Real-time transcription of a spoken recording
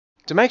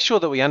To make sure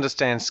that we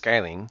understand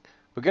scaling,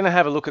 we're going to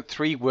have a look at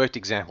 3 worked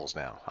examples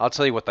now. I'll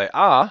tell you what they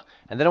are,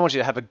 and then I want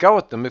you to have a go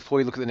at them before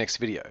you look at the next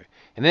video.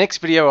 In the next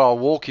video, I'll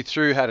walk you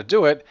through how to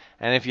do it,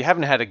 and if you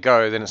haven't had a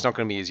go, then it's not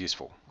going to be as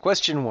useful.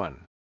 Question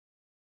 1.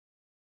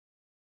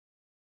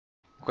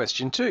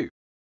 Question 2.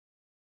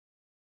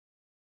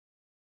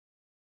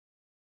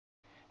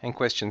 And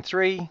question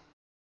 3.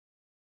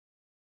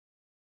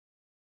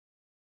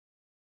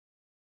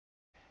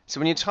 So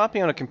when you're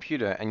typing on a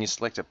computer and you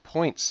select a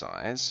point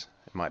size,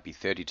 it might be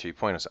 32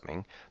 point or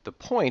something, the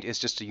point is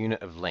just a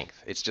unit of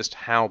length. It's just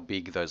how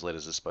big those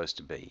letters are supposed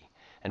to be.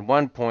 And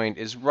 1 point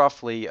is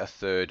roughly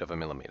 1/3 of a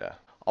millimeter.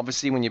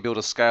 Obviously, when you build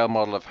a scale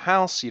model of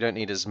house, you don't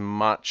need as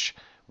much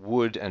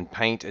wood and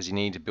paint as you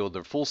need to build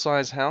the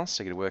full-size house,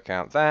 so you can work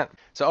out that.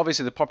 So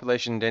obviously the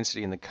population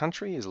density in the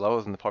country is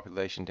lower than the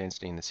population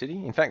density in the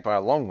city. In fact, by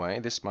a long way.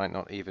 This might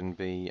not even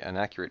be an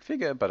accurate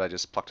figure, but I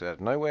just plucked it out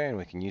of nowhere and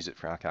we can use it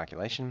for our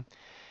calculation.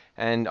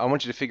 And I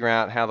want you to figure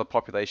out how the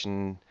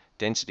population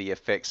density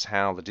affects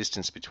how the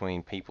distance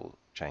between people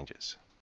changes.